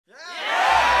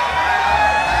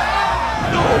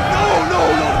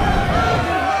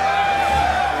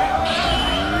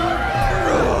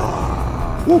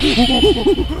Alright,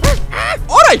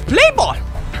 play ball!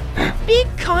 Big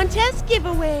contest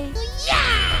giveaway.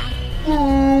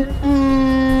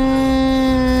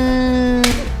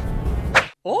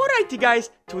 Alrighty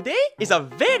guys, today is a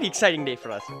very exciting day for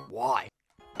us. Why?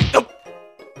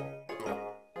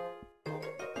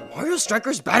 Mario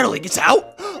Strikers Battle League is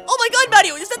out! Oh my god,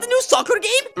 Mario, is that the new soccer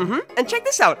game? And check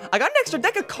this out, I got an extra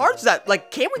deck of cards that,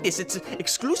 came with this. It's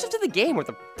exclusive to the game with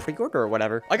a pre-order or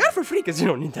whatever. I got it for free because,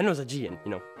 Nintendo's a G and,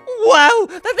 Wow,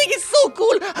 that thing is so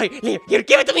cool. Here,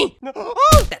 give it to me.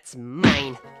 Oh, That's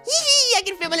mine. I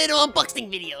can film a little unboxing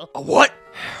video. a what?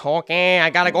 Okay, I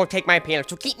gotta go take my pills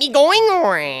to keep me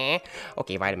going.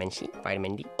 Okay, vitamin C,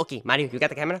 vitamin D. Okay, Mario, you got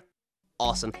the camera?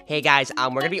 Awesome. Hey guys,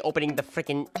 we're gonna be opening the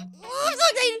freaking. I'm so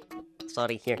excited.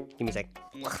 Sorry, here, give me a sec.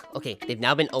 Okay, they've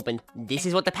now been opened. This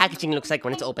is what the packaging looks like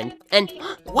when it's opened. And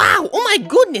wow, oh my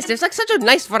goodness, there's such a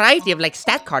nice variety of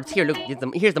stat cards here. Look,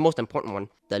 here's the most important one,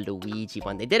 the Luigi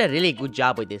one. They did a really good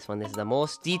job with this one. This is the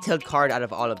most detailed card out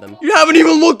of all of them. You haven't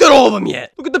even looked at all of them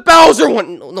yet. Look at the Bowser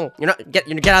one. No, you're not. Get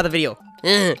out of the video.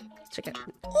 Check it.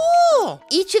 Oh,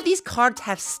 each of these cards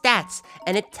have stats,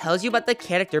 and it tells you about the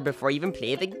character before you even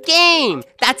play the game.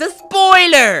 That's a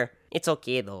spoiler. It's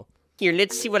okay though. Here,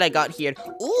 let's see what I got here.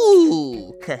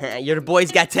 Ooh, your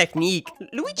boy's got technique.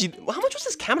 Luigi, how much was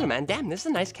this camera, man? Damn, this is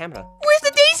a nice camera. Where's the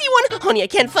Daisy one? Honey, I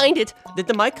can't find it. Did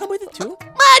the mic come with it too?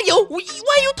 Mario, why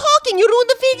are you talking? You ruined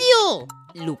the video.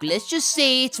 Look, let's just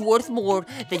say it's worth more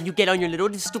than you get on your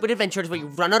little stupid adventures where you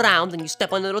run around and you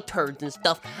step on little turds and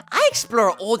stuff. I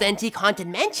explore old antique haunted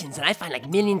mansions and I find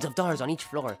millions of dollars on each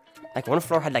floor. One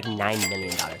floor had $9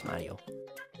 million, Mario.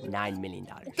 $9 million.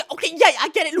 Okay, yeah, I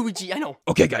get it, Luigi, I know.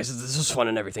 Okay, guys, this is fun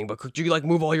and everything, but could you,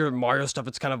 move all your Mario stuff?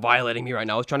 It's kind of violating me right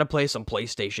now. I was trying to play some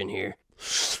PlayStation here.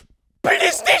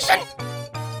 PlayStation!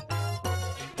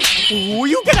 Ooh,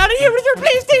 you get out of here with your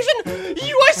PlayStation!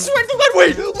 I swear to God,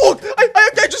 wait, look!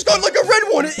 I just got, a red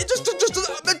one! It just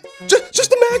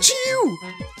to match you!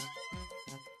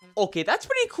 Okay, that's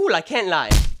pretty cool, I can't lie.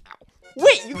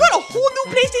 Wait, you got a whole new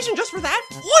PlayStation just for that?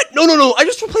 What? No, I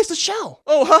just replaced the shell.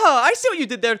 Oh, haha, I see what you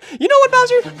did there. You know what,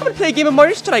 Bowser? I'm gonna play a game of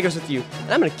Mario Strikers with you,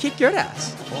 and I'm gonna kick your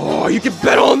ass. Oh, you can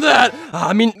bet on that.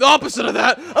 I mean, the opposite of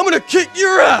that. I'm gonna kick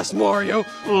your ass, Mario.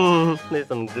 There's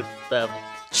some good stuff.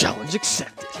 Challenge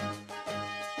accepted.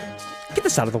 Get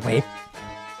this out of the way.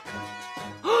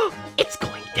 It's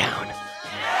going down.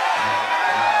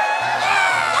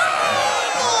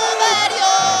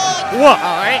 What?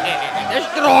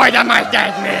 Destroy the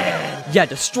Mustache Man! Yeah,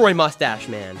 destroy Mustache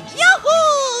Man.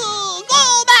 Yahoo!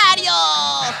 Go, Mario!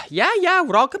 Yeah,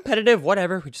 we're all competitive,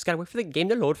 whatever. We just gotta wait for the game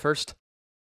to load first.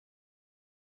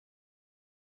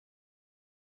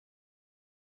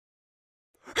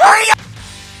 Hurry up!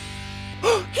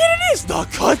 Here it is, the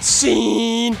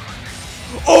cutscene!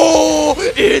 Oh,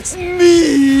 it's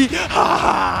me!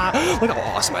 Ha ha! Look how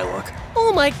awesome I look.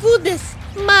 Oh my goodness!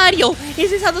 Mario! Is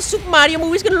this how the Super Mario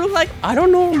movie's gonna look like? I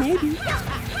don't know, maybe.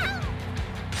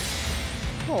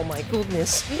 Oh my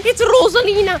goodness. It's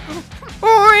Rosalina!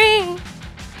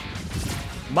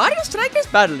 Mario Strikers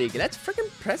Battle League. Let's freaking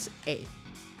press A.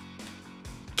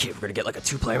 Okay, we're gonna get a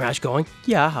two-player match going.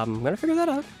 Yeah, I'm gonna figure that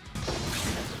out.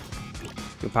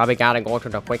 You probably gotta go to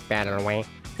the quick battle way.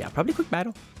 Yeah, probably quick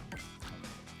battle.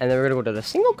 And then we're gonna go to the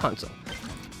single console.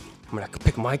 I'm gonna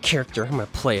pick my character. I'm gonna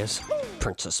play as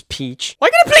Princess Peach. Why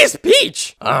gonna play as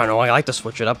Peach? I don't know, I like to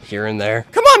switch it up here and there.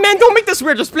 Come on, man, don't make this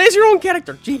weird. Just play as your own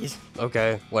character. Jeez.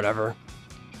 Okay, whatever.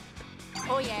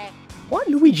 Oh, yeah. Want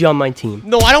Luigi on my team?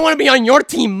 No, I don't want to be on your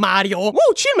team, Mario.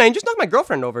 Whoa, chill, man. Just knocked my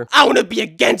girlfriend over. I want to be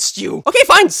against you. Okay,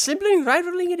 fine. Simply and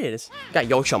rivaling it is. Got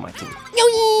Yoshi on my team.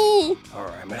 Yoshi!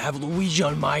 Alright, I'm gonna have Luigi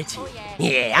on my team. Oh,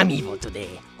 yeah, I'm evil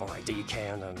today. Alright, do you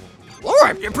care?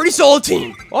 Alright, you're a pretty solid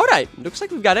team. Alright, looks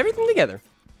like we've got everything together.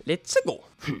 Let's go.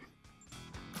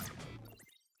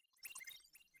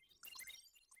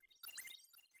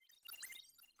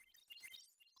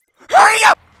 Hurry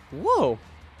up! Whoa.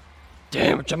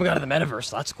 Damn, we're jumping out of the metaverse.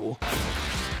 That's cool.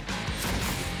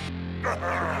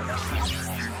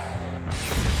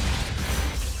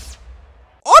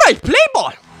 Alright, play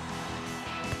ball!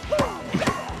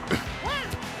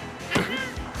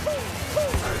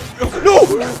 No!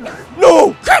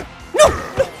 No! Crap! No!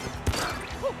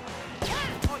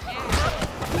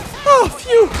 Oh,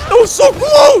 phew! That was so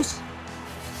close!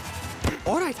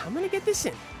 Alright, I'm gonna get this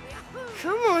in.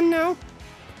 Come on now.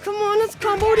 Come on, let's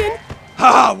combo it in.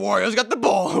 Ha! Wario's got the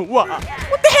ball. What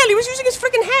the hell? He was using his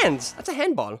freaking hands. That's a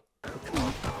handball. Come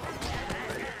on.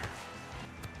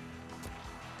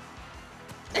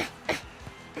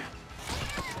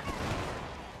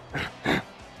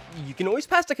 You can always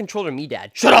pass the controller to me,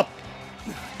 Dad. Shut up!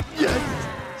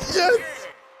 Yes! Yes!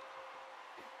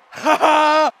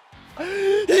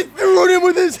 He threw it in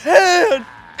with his hand!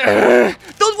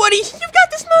 Don't worry, you've got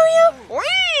this, Mario!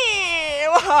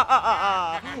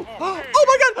 Oh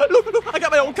my god, look, I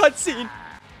got my own cutscene!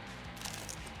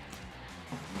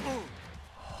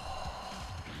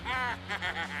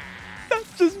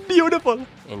 That's just beautiful.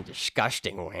 And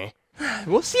disgusting, eh?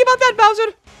 We'll see about that,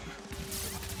 Bowser.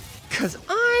 Cause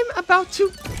I'm about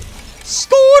to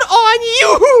score on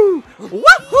you!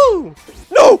 Woohoo!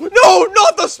 No,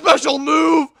 not the special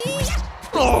move!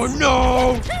 Oh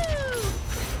no!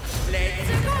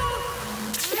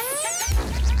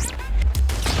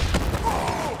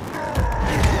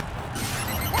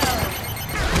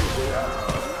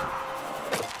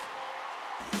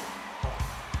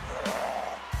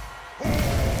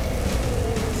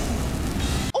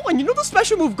 And you know the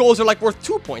special move goals are like worth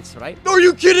 2 points, right? Are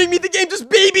you kidding me? The game just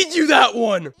babied you that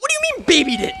one! What do you mean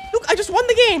babied it? Look, I just won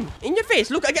the game. In your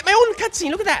face. Look, I get my own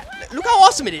cutscene. Look at that. Look how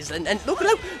awesome it is. And look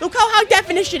how high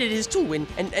definition it is too.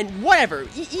 And whatever.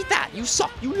 Eat that. You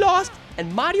suck. You lost.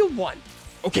 And Mario won.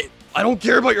 Okay, I don't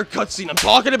care about your cutscene. I'm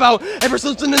talking about ever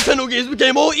since the Nintendo games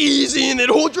became all easy and they'd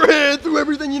hold your hand through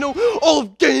everything, you know, all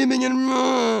of gaming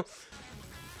and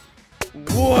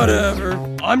whatever.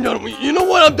 I'm done with you know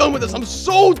what? I'm done with this. I'm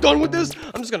so done with this.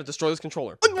 I'm just gonna destroy this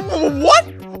controller. What?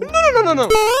 No.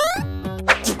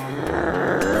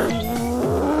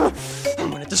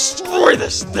 I'm gonna destroy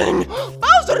this thing.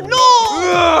 Bowser,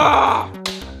 no!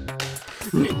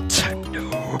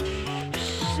 Nintendo.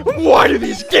 Why do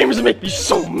these games make me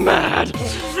so mad?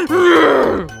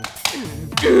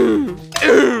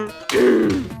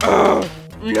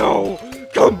 No.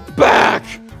 Come back.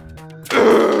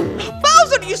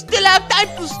 Bowser, you still have time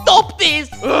to stop this!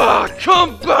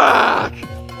 Come back!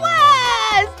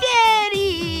 Wow,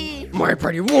 Daddy! Mario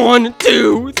Party 1,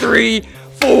 2, 3,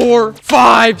 4,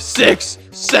 5, 6,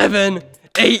 7,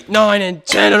 8, 9, and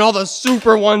 10, and all the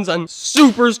super ones and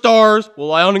superstars.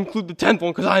 Well, I don't include the 10th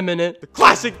one because I'm in it. The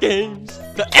classic games,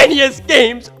 the NES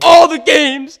games, all the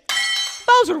games.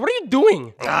 Bowser, what are you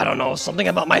doing? I don't know, something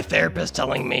about my therapist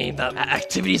telling me that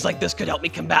activities like this could help me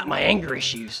combat my anger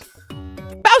issues.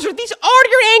 Bowser, these are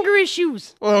your anger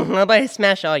issues! Well, how about I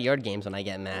smash all your games when I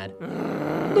get mad?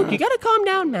 Look, you gotta calm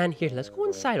down, man. Here, let's go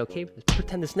inside, okay? Let's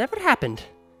pretend this never happened.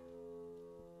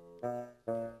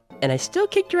 And I still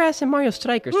kicked your ass in Mario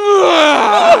Strikers.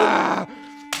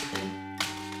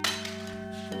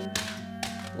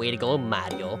 Way to go,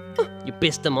 Mario. You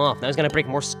pissed him off. Now he's gonna break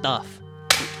more stuff.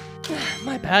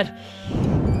 My bad.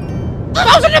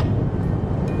 Bowser!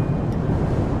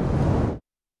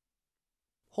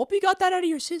 Hope you got that out of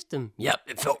your system. Yep,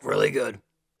 it felt really good.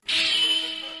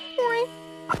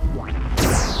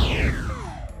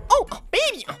 Oh,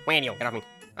 baby! Wario, get off me.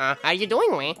 How you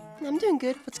doing, Wayne? I'm doing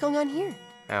good. What's going on here?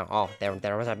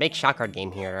 There was a big shock card game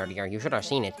here earlier. You should have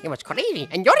seen it. It was crazy.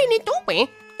 And you're in it too, Wayne.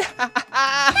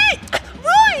 Hey!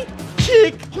 Roy!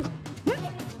 Kick!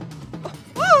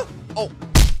 Oh.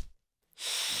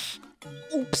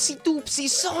 Oopsie doopsie.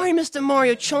 Sorry, Mr.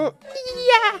 Mario Chomp.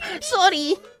 Yeah,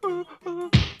 sorry.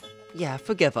 Yeah,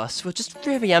 forgive us. We're just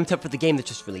very amped up for the game that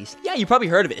just released. Yeah, you probably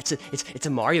heard of it. It's a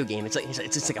Mario game. It's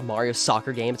like a Mario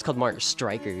soccer game. It's called Mario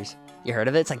Strikers. You heard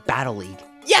of it? It's like Battle League.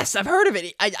 Yes, I've heard of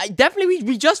it. I definitely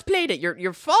we just played it.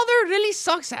 Your father really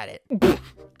sucks at it.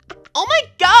 Oh my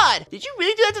god! Did you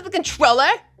really do that to the controller?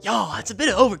 Yo, that's a bit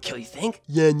of overkill, you think?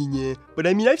 Yeah. But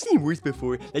I mean, I've seen worse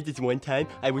before. Like this one time,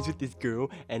 I was with this girl,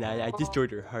 and I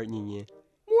destroyed her heart, Morton,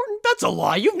 that's a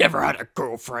lie. You've never had a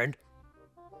girlfriend.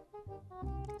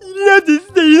 You don't have to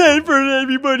say that in front of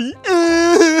everybody.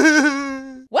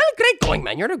 Well, great going,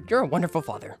 man. You're a wonderful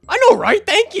father. I know, right?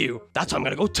 Thank you. That's why I'm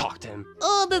gonna go talk to him.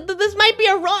 Oh, this might be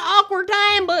a awkward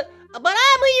time, but I'm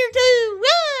here too.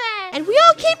 And we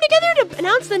all came together to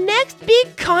announce the next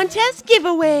big contest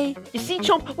giveaway. You see,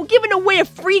 Chump, we're giving away a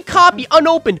free copy,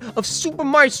 unopened, of Super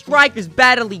Mario Strikers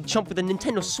Battle League, Chump, with a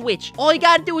Nintendo Switch. All you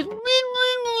gotta do is...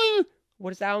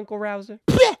 What is that, Uncle Rouser?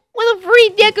 With a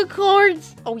free deck of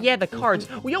cards. Oh, yeah, the cards.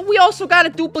 We also got a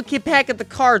duplicate pack of the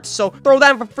cards, so throw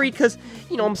that for free, because,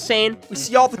 you know what I'm saying? We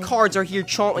see all the cards are here,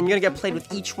 Chomp, and you're gonna get played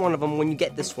with each one of them when you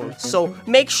get this one. So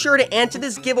make sure to enter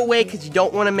this giveaway, because you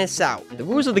don't want to miss out. The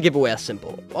rules of the giveaway are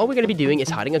simple. All we're gonna be doing is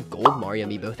hiding a gold Mario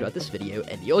amiibo throughout this video,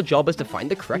 and your job is to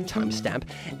find the correct timestamp,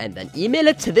 and then email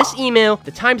it to this email,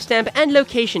 the timestamp and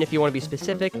location if you want to be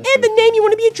specific, and the name you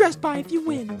want to be addressed by if you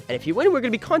win. And if you win, we're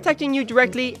gonna be contacting you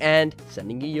directly and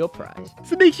sending you your prize.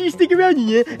 So make sure you stick around,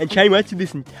 yeah, and try watching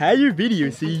this entire video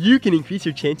so you can increase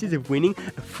your chances of winning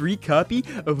a free copy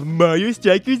of Mario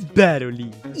Strikers Battle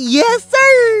League. Yes,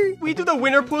 sir! We do the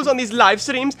winner pools on these live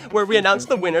streams where we announce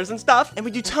the winners and stuff, and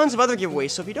we do tons of other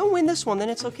giveaways, so if you don't win this one, then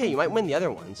it's okay. You might win the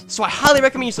other ones. So I highly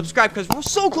recommend you subscribe because we're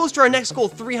so close to our next goal,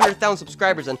 300,000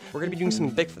 subscribers, and we're gonna be doing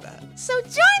something big for that. So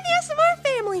join the SMR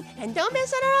family and don't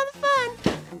miss out on all the fun.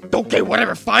 Okay,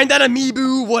 whatever. Find that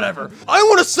amiibo, whatever. I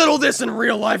want to settle this in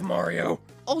real life, Mario.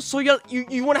 Oh, so you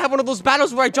want to have one of those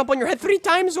battles where I jump on your head 3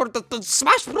 times, or the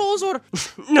Smash Bros, or?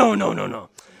 No.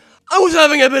 I was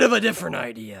having a bit of a different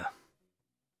idea.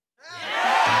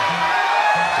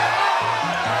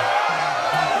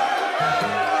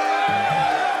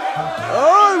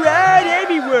 Alright,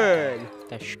 everyone!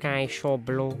 The sky's so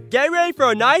blue. Get ready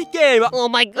for a nice game! Oh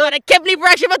my god, I can't believe we're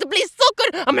actually about to play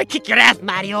soccer! I'm gonna kick your ass,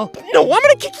 Mario! No, I'm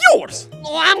gonna kick yours!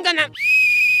 Oh, I'm gonna...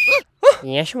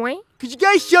 Yes, Wayne? Could you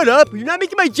guys shut up? You're not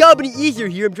making my job any easier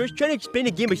here. I'm just trying to explain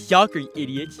a game of soccer, you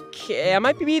idiots. Okay, I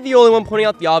might be the only one pointing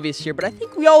out the obvious here, but I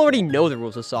think we all already know the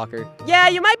rules of soccer. Yeah,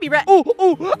 you might be right. Oh,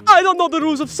 I don't know the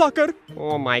rules of soccer.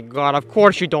 Oh my god, of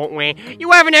course you don't, Wayne.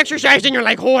 You haven't exercised in your,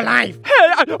 like, whole life.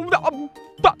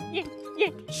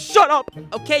 Hey, shut up.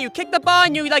 Okay, you kick the ball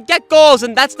and you, like, get goals,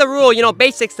 and that's the rule, you know,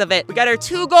 basics of it. We got our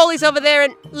 2 goalies over there,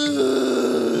 and...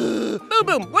 Boom,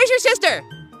 boom, where's your sister?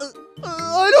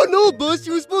 I don't know, boss. She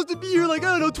was supposed to be here like,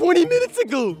 I don't know, 20 minutes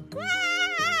ago.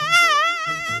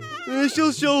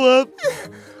 She'll show up.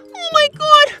 Oh my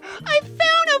god, I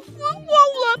found a fruit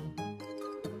roll-up.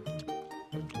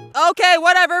 Okay,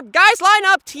 whatever. Guys, line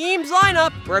up. Teams, line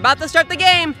up. We're about to start the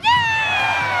game.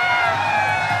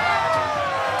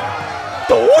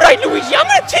 Alright, Luigi, I'm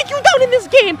gonna take you down in this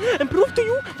game and prove to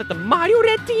you that the Mario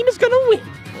Red team is gonna win.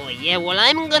 Oh yeah, well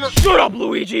I'm gonna... Shut up,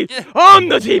 Luigi. I'm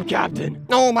the team captain.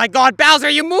 Oh my god, Bowser,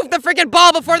 you moved the freaking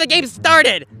ball before the game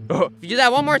started. If you do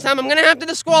that one more time, I'm gonna have to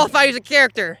disqualify you as a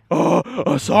character.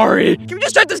 Sorry. Can we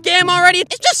just start this game already?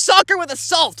 It's just soccer with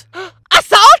assault.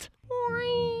 Assault?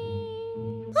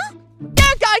 Huh?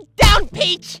 Down,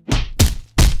 Peach.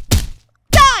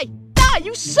 Die,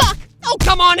 you suck. Oh,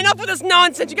 come on, enough with this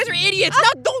nonsense. You guys are idiots.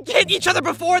 Now don't hit each other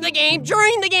before the game,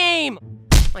 during the game.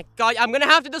 My god, I'm gonna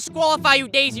have to disqualify you,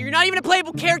 Daisy. You're not even a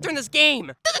playable character in this game.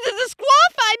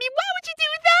 Disqualify me? Why would you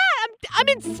do that? I'm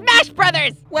in Smash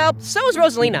Brothers. Well, so is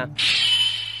Rosalina.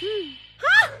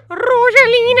 Huh?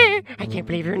 Rosalina! I can't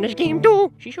believe you're in this game,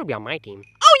 too. She should be on my team.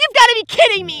 Oh, you've got to be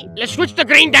kidding me! Let's switch the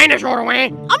green dinosaur away.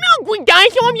 I'm not green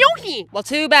dinosaur, I'm Yoshi. Well,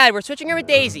 too bad. We're switching her with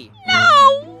Daisy.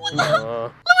 No!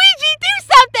 Luigi, do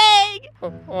something!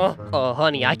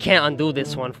 Honey, I can't undo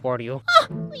this one for you.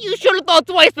 You should have thought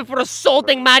twice before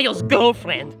assaulting Mario's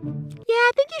girlfriend. Yeah,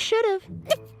 I think you should have.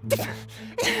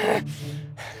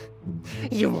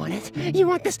 You want it? You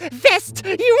want this vest?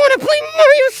 You want to play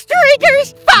Mario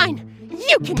Strikers? Fine,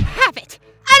 you can have it.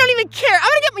 I don't even care. I'm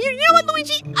gonna get, you know what,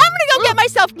 Luigi? I'm gonna go get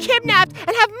myself kidnapped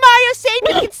and have Mario save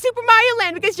me in Super Mario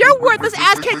Land because your worthless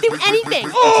ass can't do anything.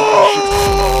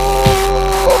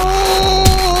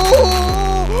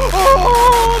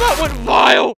 That went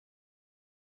vile.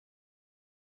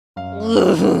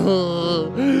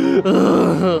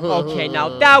 Okay, now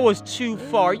that was too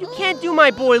far. You can't do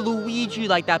my boy Luigi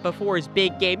like that before his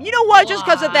big game. You know what? Just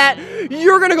because of that,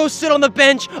 You're gonna go sit on the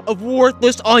bench of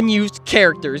worthless, unused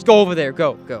characters. Go over there.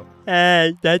 Go.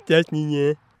 That's me,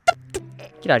 yeah.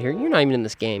 get out of here. You're not even in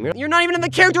this game. You're not even in the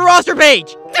character roster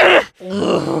page.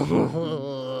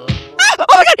 Oh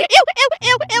my god!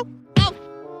 Ew!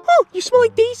 Oh, you smell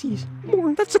like daisies.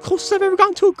 Morn, that's the closest I've ever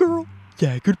gotten to a girl.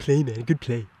 Yeah, good play, man. Good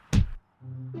play.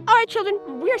 All right, children,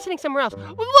 we are sitting somewhere else.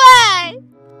 What?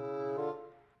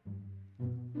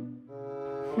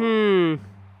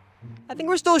 I think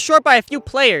we're still short by a few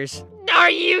players. Are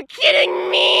you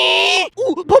kidding me?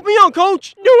 Ooh, put me on,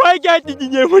 coach. No, I got this.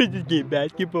 What is this game?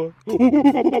 Basketball. We've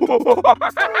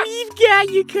got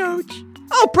you, coach.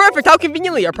 Oh, perfect. How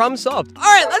conveniently. Our problem solved. All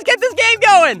right, let's get this game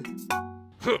going.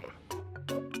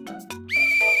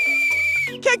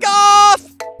 Kick off.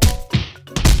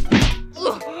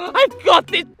 I've got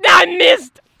this. I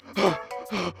missed.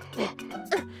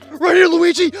 Right here,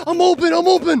 Luigi. I'm open.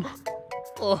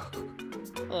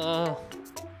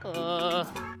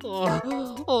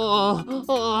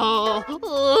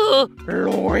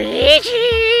 Luigi!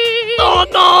 Oh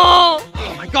no!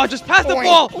 Oh my god, just pass the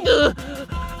ball!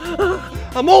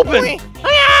 I'm open!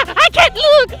 I can't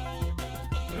look!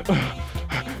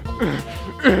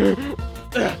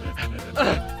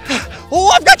 Oh,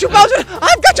 I've got you, Bowser!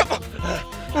 I've got you!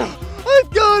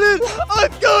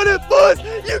 I've got it, boss!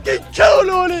 You can count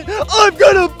on it! I'm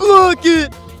gonna block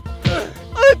it!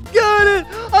 I've got it!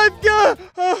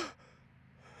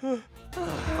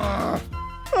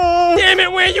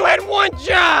 it, Wayne. You had one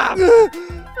job.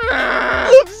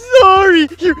 I'm sorry.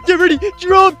 Here, get ready.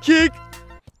 Drop kick.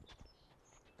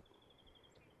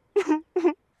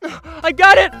 I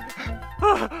got it.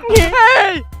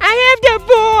 Hey, I have the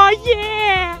ball.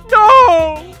 Yeah.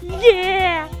 No.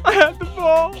 Yeah. I have the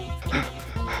ball.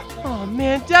 Oh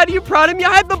man, Dad, are you proud of me?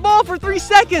 I had the ball for 3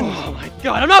 seconds. Oh my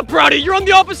God, I'm not proud of you. You're on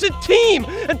the opposite team.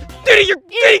 And Diddy,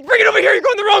 bring it over here. You're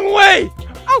going the wrong way.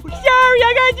 Oh, sorry,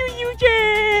 I gotta do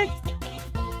U-turn.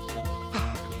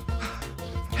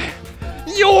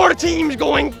 Your team's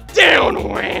going down,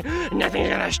 Wayne. Nothing's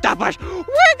gonna stop us. We're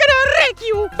gonna wreck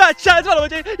you. Bad chance,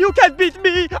 Luigi. You can't beat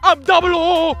me. I'm double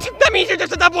O. That means you're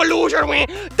just a double loser, Wayne.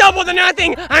 Double the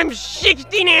nothing. I'm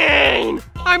 69.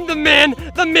 I'm the man,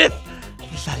 the myth,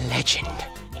 the legend.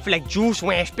 I feel like Juice,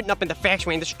 Wayne, spitting up in the facts,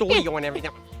 Wayne, the studio and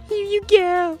everything. Here you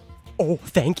go. Oh,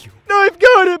 thank you. I've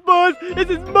got it, boss. This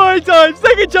is my time.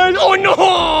 Second chance. Oh, no.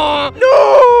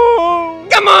 No.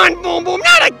 Come on, Boom Boom,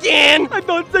 not again. I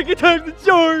thought second time's the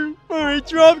charm. All right,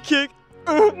 drop kick.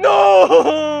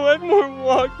 No, I have more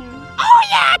walking. Oh,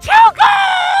 yeah, 2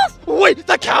 goals. Wait,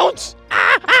 that counts?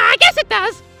 I guess it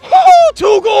does. Oh,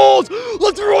 2 goals.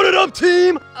 Let's run it up,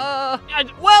 team.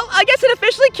 Well, I guess it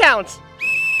officially counts.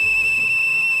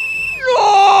 No.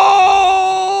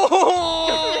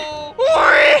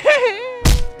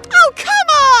 Oh, come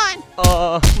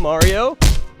on! Mario?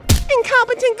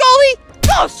 Incompetent goalie!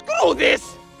 Oh, screw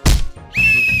this!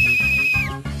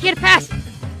 Get a pass!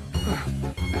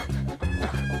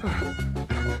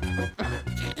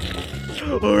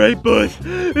 Alright, boss.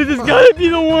 This has gotta be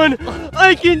the one.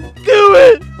 I can do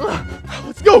it!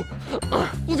 Let's go!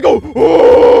 Let's go!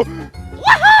 Oh!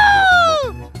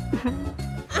 Woohoo!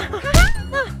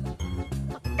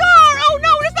 Oh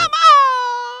no, it's not my...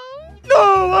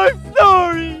 No, I'm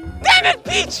sorry! Damn it,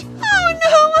 Peach! Oh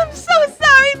no, I'm so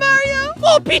sorry, Mario!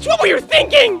 Oh, Peach, what were you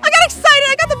thinking? I got excited,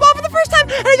 I got the ball for the first time,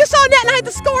 and I just saw a net and I had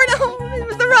to score it. Oh, it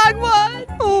was the wrong one.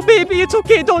 Oh, baby, it's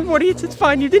okay, don't worry, it's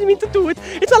fine, you didn't mean to do it.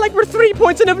 It's not like we're 3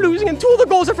 points in of losing and 2 of the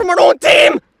goals are from our own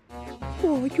team!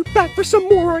 Oh, you back for some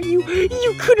more, aren't you?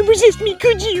 You couldn't resist me,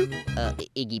 could you?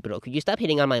 Iggy, bro, could you stop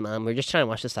hitting on my mom? We're just trying to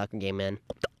watch the soccer game, man.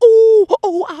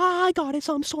 Oh, I got it,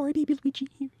 so I'm sorry, baby Luigi.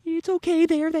 It's okay,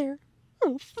 there.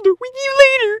 I'll flirt with you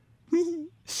later.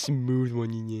 Smooth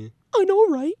one, yeah. I know,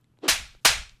 right?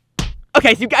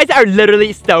 Okay, so you guys are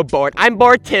literally so bored. I'm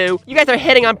bored too. You guys are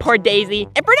hitting on poor Daisy.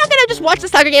 If we're not gonna just watch the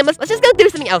soccer game, let's just go do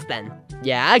something else then.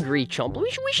 Yeah, I agree, Chump. We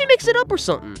should mix it up or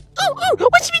something. Oh,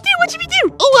 what should we do?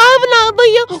 Oh, I have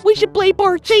an idea. We should play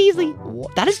Parcheesi.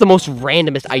 That is the most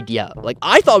randomest idea. Like,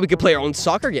 I thought we could play our own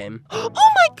soccer game. Oh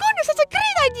my goodness, that's a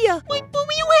great idea. Wait, but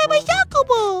you have a soccer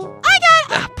ball. I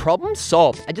got it. Problem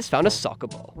solved. I just found a soccer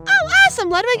ball. Oh, awesome,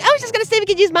 Ludwig. I was just gonna say we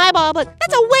could use my ball, but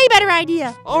that's a way better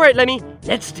idea. All right, Lemmy,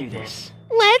 let's do this.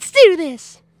 Let's do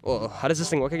this. Well, how does this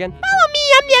thing work again? Follow me,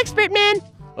 I'm the expert, man.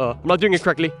 I'm not doing it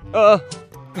correctly.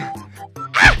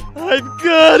 I've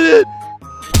got it!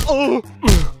 Oh!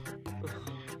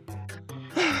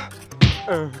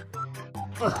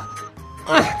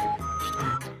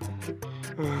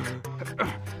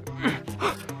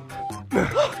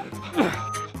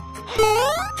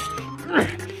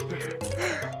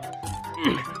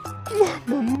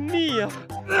 Mamma mia!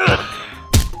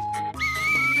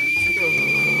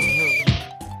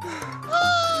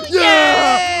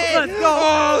 Yeah! Let's go!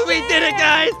 Oh, we did it,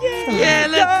 guys! Yeah,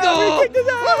 let's go!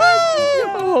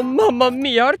 Oh, mamma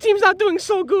mia, our team's not doing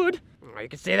so good. You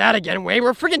can say that again, Wade.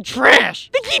 We're freaking trash!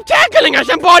 They keep tackling us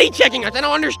and body checking us. I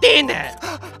don't understand that.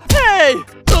 Hey!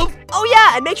 Oh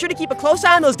yeah, and make sure to keep a close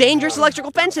eye on those dangerous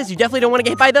electrical fences. You definitely don't want to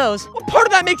get hit by those. What part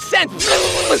of that makes sense?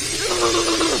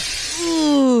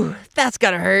 Ooh, that's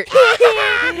gotta hurt.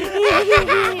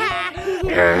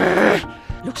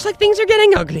 Looks like things are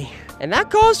getting ugly. And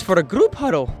that calls for a group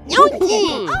huddle. Oh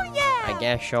yeah! I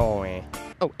guess so.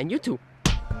 Oh, and you too.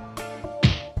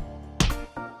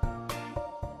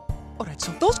 Alright,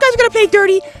 so if those guys are gonna play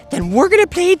dirty, then we're gonna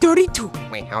play dirty too.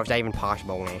 Wait, how is that even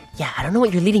possible, man? Yeah, I don't know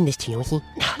what you're leading this to, Yoshi.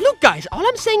 Look, guys, all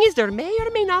I'm saying is there may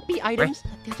or may not be items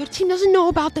that the other team doesn't know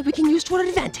about that we can use to our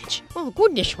advantage. Oh,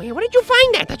 goodness, Wayne. Where did you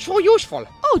find that? That's so useful.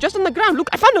 Oh, just on the ground. Look,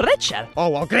 I found a red shell. Oh,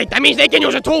 well, great. That means they can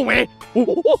use it too, Wayne.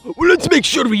 Well, let's make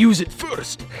sure we use it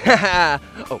first.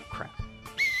 Oh, crap.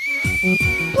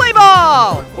 Play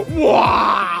ball!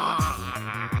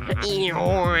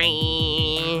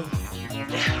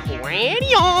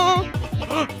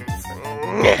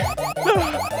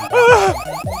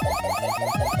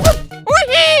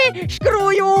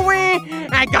 Screw you, Wayne.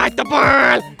 I got the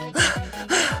ball.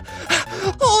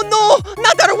 Oh, no.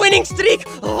 Not our winning streak.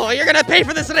 Oh, you're going to pay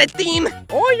for this, red team.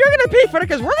 Oh, you're gonna pay for it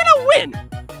because we're gonna win.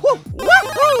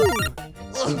 Woohoo!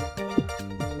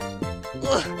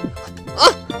 Yeah!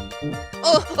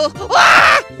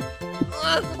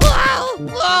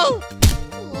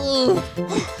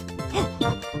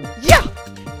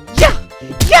 Yeah!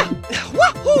 Yeah!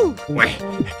 Wahoo!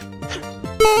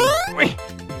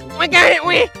 I got it,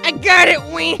 win! I got it,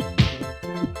 win!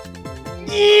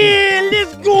 Yeah,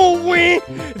 let's go, win!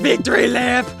 Victory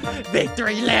lap!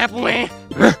 Victory lap, win!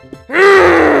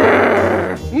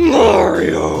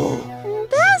 Mario!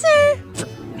 Bowser!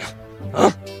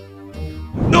 Huh?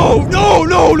 No, no,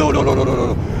 no, no, no, no, no, no,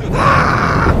 no!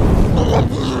 Ah!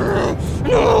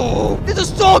 No! It's a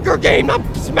soccer game, not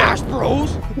Smash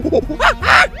Bros!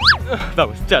 That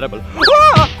was terrible.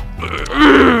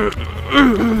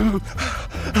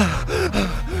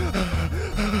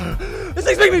 This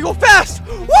thing's making me go fast!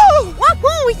 Woo!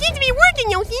 Wahoo! We seem to be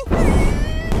working, Yoshi!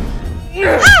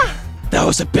 That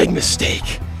was a big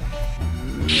mistake.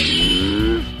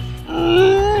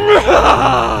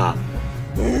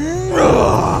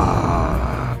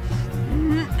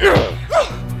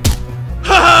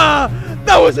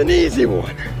 That was an easy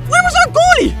one. Where was our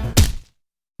goalie?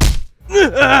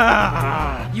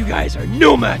 You guys are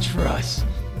no match for us.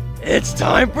 It's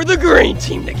time for the green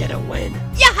team to get a win.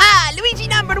 Yaha! Luigi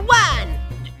 #1!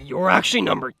 You're actually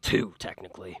number 2,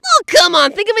 technically. Oh, come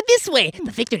on, think of it this way.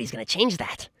 The victory's gonna change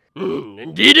that.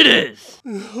 Indeed it is.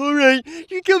 All right,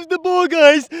 here comes the ball,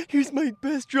 guys. Here's my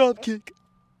best drop kick.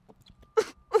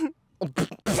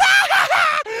 That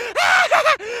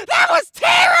was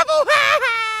terrible!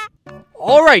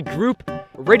 All right, group.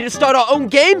 Ready to start our own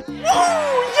game?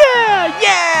 Yeah!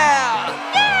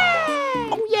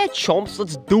 Oh yeah, chumps.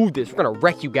 Let's do this. We're gonna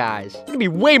wreck you guys. It's gonna be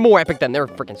way more epic than their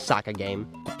freaking soccer game.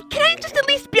 Can I just at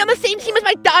least be on the same team as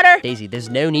my daughter? Daisy, there's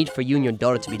no need for you and your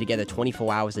daughter to be together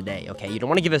 24 hours a day, okay? You don't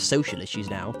want to give her social issues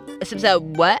now. So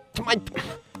what? Come on.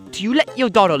 Do you let your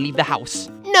daughter leave the house?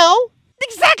 No.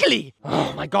 Exactly!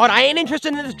 Oh my god, I ain't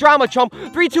interested in this drama, chump.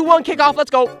 3, 2, 1, kick off. Let's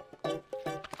go.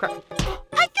 Crap.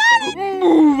 I got it!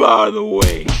 Move out of the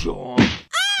way, Sean.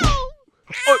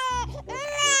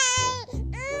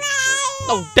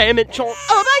 Oh, damn it, chump.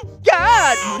 Oh my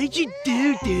god! What did you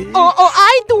do, dude?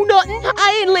 I ain't do nothing.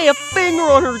 I ain't lay a finger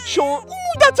on her, chump.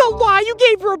 Ooh, that's a lie. You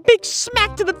gave her a big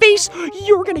smack to the face.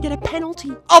 You're gonna get a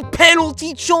penalty. A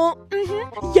penalty, chump?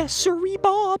 Yes, sirree,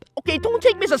 Bob. Okay, don't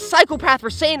take me as a psychopath for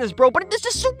saying this, bro, but this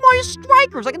is Super Mario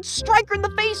Strikers. I can strike her in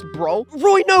the face, bro.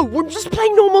 Roy, no, we're just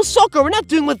playing normal soccer. We're not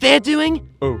doing what they're doing.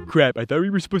 Oh, crap. I thought we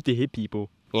were supposed to hit people.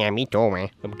 Yeah, me too, man.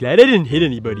 I'm glad I didn't hit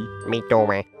anybody. Me too,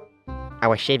 man. I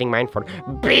was shaving mine for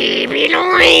baby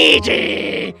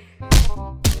Luigi.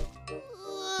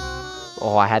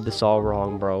 Oh, I had this all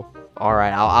wrong, bro. All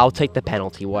right, I'll take the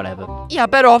penalty, whatever. Yeah,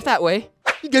 better off that way.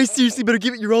 You guys seriously better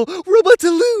give it your all. We're about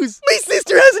to lose. My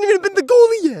sister hasn't even been the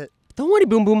goalie yet. Don't worry,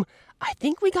 Boom Boom. I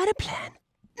think we got a plan.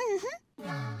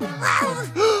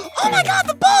 Oh my god,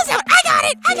 the ball's out! I got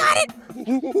it! I got it!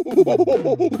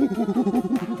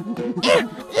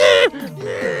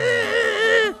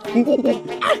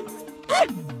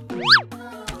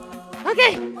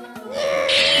 Okay.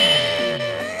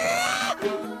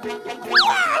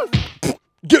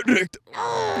 Get wrecked.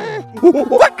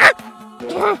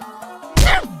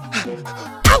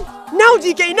 Now,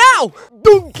 DK, now!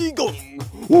 Donkey Kong.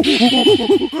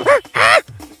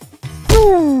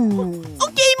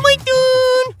 Okay, my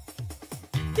turn!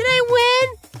 Did I win?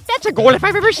 That's a goal if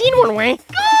I've ever seen one, Wayne.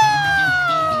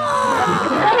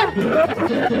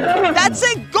 That's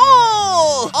a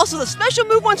goal! Also, the special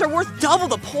move ones are worth double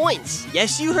the points.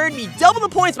 Yes, you heard me. Double the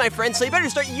points, my friend, so you better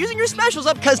start using your specials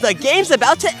up because the game's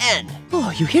about to end.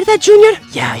 Oh, you hear that, Junior?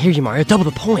 Yeah, I hear you, Mario. Double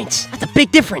the points. That's a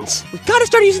big difference. We've got to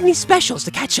start using these specials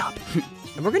to catch up.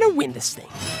 And we're gonna win this thing.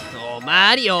 Oh,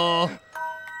 Mario.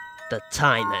 The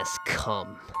time has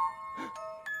come.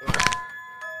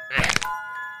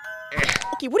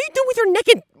 Okay, what are you doing with your neck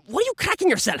and why are you cracking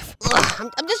yourself?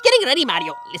 I'm just getting ready,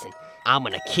 Mario. Listen, I'm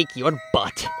gonna kick your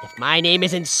butt if my name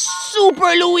isn't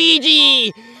Super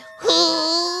Luigi.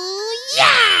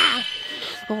 Yeah!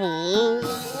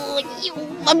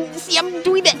 I'm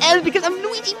doing the L because I'm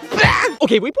Luigi.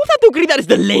 Okay, we both have to agree that is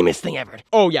the lamest thing ever.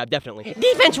 Oh, yeah, definitely.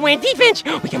 Defense, Wayne, defense.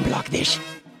 We can block this.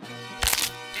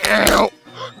 Ow.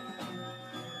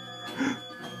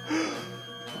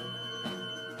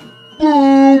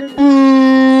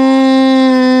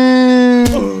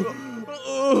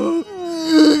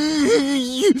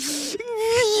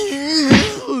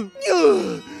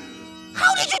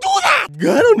 How did you do that?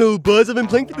 I don't know, Buzz. I've been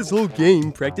playing for this whole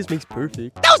game. Practice makes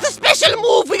perfect. That was the special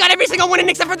move. We got every single one in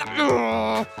except for the...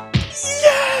 Yes!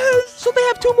 So they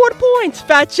have 2 more points.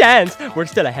 Fat chance. We're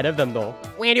still ahead of them, though.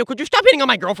 Wayne, could you stop hitting on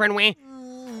my girlfriend, Wayne?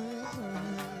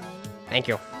 Thank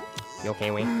you. You okay,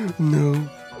 Wayne? No.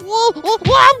 Whoa, whoa,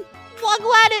 whoa.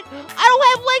 Woggle at it. I don't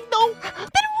have legs, though.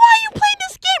 Then why are you playing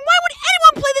this game? Why would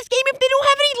anyone play this game if they don't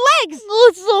have any legs? Oh,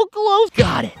 it's so close.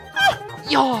 Got it.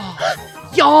 Yaw.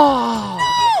 Yaw.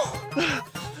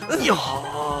 Yaw.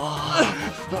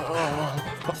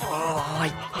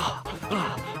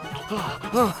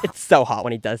 It's so hot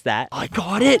when he does that. I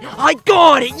got it! I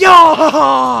got it!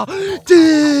 Yo!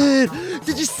 Dude!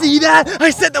 Did you see that?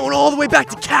 I sent that one all the way back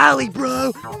to Cali,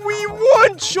 bro! We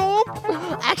won, chomp!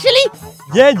 Actually,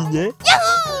 Yeah. yahoo!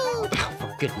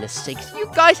 For goodness sakes, you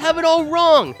guys have it all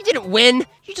wrong. You didn't win.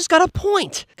 You just got a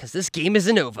point. Because this game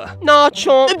isn't over. Nah,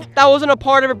 chomp. That wasn't a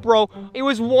part of it, bro. It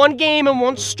was one game and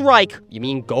one strike. You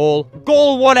mean goal?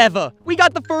 Goal, whatever. We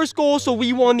got the first goal, so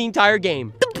we won the entire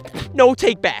game. No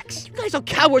take-backs. You guys are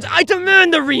cowards. I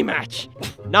demand a rematch.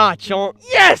 Nah, chomp.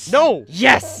 Yes! No!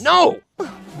 Yes! No!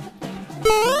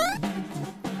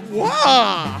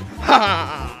 Wow!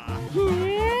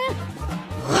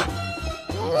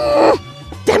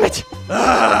 Damn it!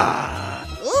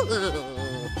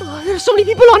 There's so many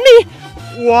people on me!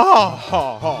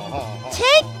 Wow!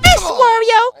 Take this,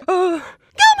 Wario! Go,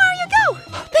 Mario, go!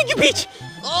 Thank you, Peach!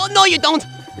 Oh, no, you don't!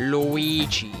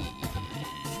 Luigi.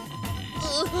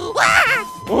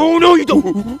 Oh, no, you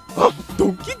don't!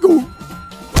 Donkey Kong!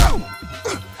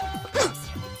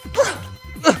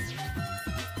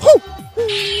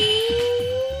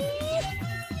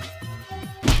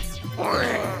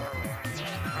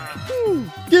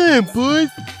 Damn, boys!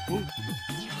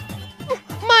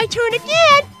 My turn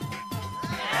again!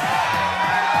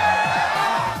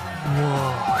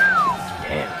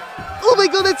 Oh my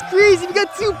god, that's crazy! We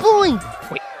got 2 points!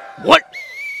 Wait, what?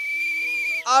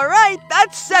 All right,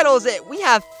 that settles it. We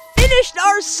have finished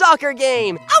our soccer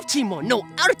game. Our team won. No,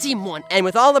 our team won. And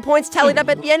with all the points tallied up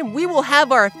at the end, we will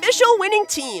have our official winning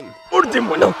team. Our team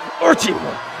won! No, our team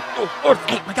won!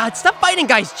 Hey, my God, stop fighting,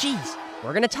 guys. Jeez.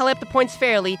 We're gonna tally up the points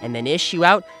fairly and then issue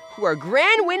out who our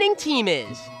grand winning team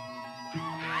is.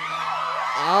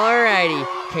 Alrighty,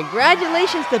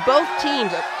 congratulations to both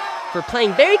teams for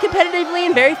playing very competitively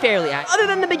and very fairly. Other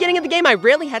than the beginning of the game, I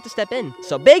rarely had to step in.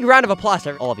 So big round of applause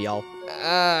to all of y'all.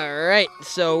 Alright,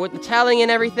 so with the tallying and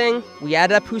everything, we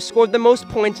added up who scored the most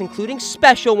points, including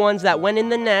special ones that went in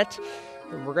the net.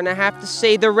 And we're gonna have to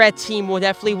say the red team will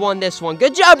definitely won this one.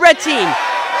 Good job, red team!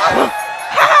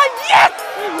 Yes!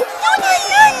 Oh my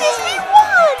goodness, we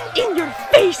won! In your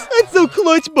face! That's so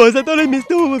clutch, Buzz. I thought I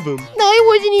missed all of them. No, I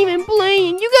wasn't even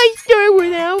playing. You guys started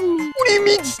without me. What do you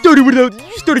mean you started without?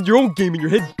 You started your own game in your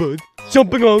head, Buzz.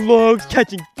 Jumping on logs,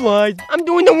 catching flies. I'm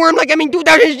doing the worm like I'm in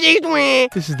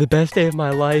 2006. This is the best day of my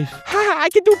life. I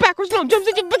can do backwards long jumps.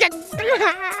 What the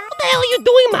hell are you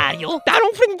doing, Mario? I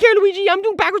don't freaking care, Luigi. I'm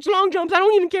doing backwards long jumps. I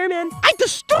don't even care, man. I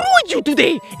destroyed you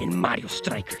today in Mario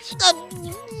Strikers.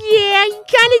 Yeah, you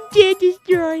kind of did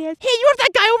destroy us. Hey, you're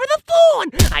that guy over the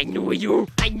phone. I knew you.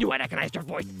 I knew I recognized your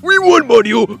voice. We won,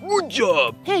 Mario. Good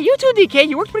job. Hey, you too, DK.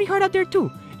 You worked pretty hard out there, too.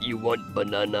 You want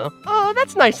banana? Oh,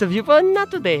 that's nice of you, but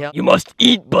not today, huh? You must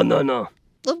eat banana.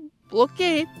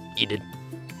 Okay. Eat it.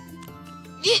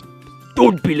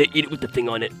 Don't peel it. Eat it with the thing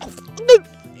on it.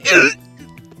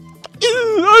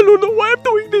 I don't know why I'm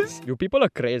doing this. You people are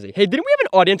crazy. Hey, didn't we have an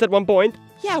audience at one point?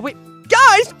 Yeah, wait,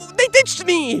 guys, they ditched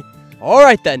me. All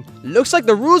right then, looks like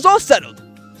the rules are settled.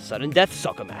 Sudden death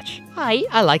soccer match. Hi,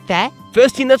 I like that.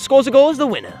 First team that scores a goal is the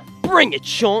winner. Bring it,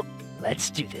 Sean. Let's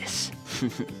do this.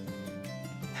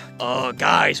 Oh,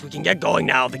 guys, we can get going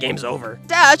now. The game's over.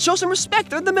 Dad, show some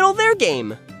respect. They're in the middle of their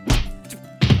game.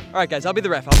 All right, guys, I'll be the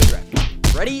ref.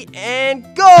 Ready, and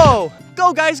go.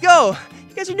 Go, guys, go.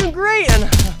 You guys are doing great. And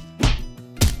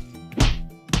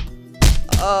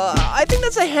I think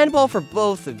that's a handball for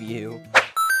both of you.